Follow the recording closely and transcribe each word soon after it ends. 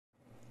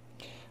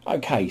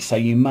Okay, so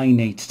you may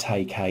need to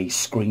take a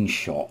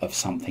screenshot of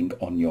something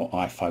on your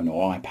iPhone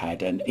or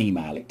iPad and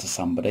email it to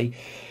somebody.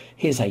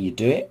 Here's how you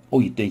do it. All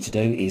you need to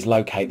do is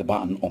locate the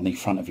button on the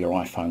front of your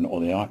iPhone or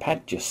the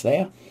iPad, just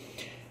there,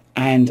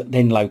 and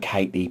then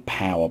locate the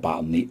power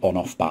button, the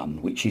on-off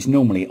button, which is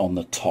normally on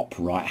the top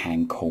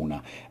right-hand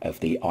corner of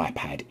the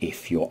iPad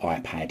if your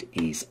iPad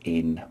is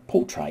in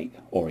portrait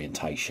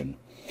orientation.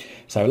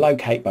 So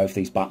locate both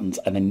these buttons,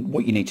 and then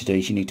what you need to do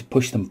is you need to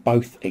push them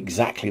both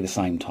exactly the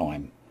same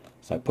time.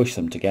 So push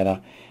them together,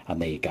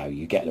 and there you go,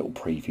 you get a little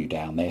preview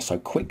down there. So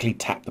quickly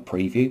tap the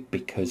preview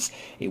because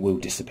it will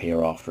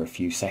disappear after a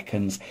few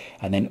seconds,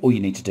 and then all you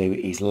need to do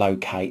is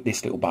locate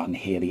this little button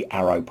here, the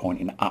arrow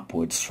pointing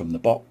upwards from the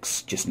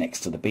box just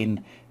next to the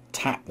bin.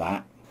 Tap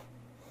that,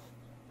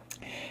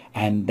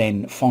 and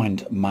then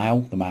find mail,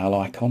 the mail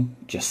icon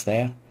just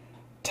there.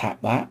 Tap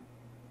that,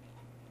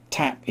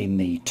 tap in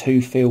the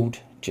to field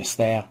just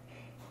there,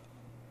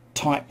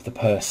 type the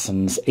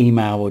person's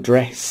email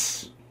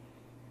address.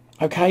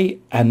 Okay,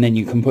 and then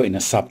you can put in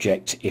a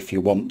subject if you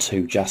want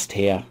to just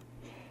here,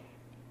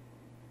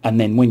 and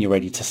then when you're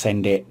ready to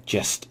send it,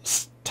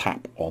 just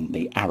tap on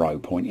the arrow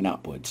pointing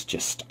upwards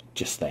just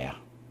there,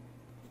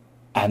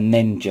 and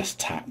then just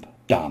tap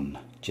done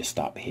just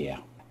up here.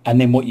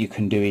 And then what you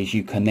can do is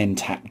you can then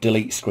tap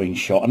delete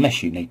screenshot.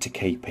 Unless you need to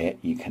keep it,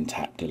 you can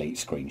tap delete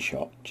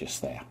screenshot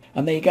just there.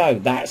 And there you go,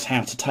 that's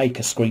how to take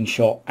a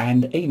screenshot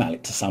and email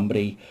it to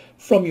somebody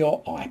from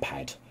your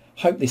iPad.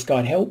 Hope this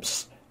guide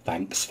helps.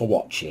 Thanks for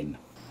watching.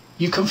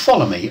 You can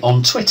follow me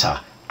on Twitter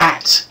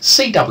at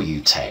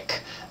CWTech.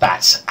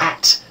 That's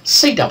at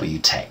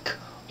CWTech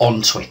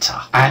on Twitter.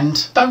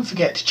 And don't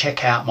forget to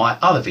check out my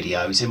other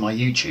videos in my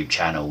YouTube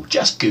channel.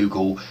 Just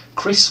Google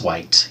Chris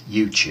Waite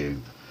YouTube.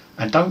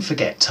 And don't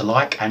forget to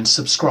like and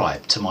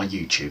subscribe to my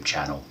YouTube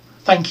channel.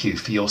 Thank you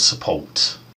for your support.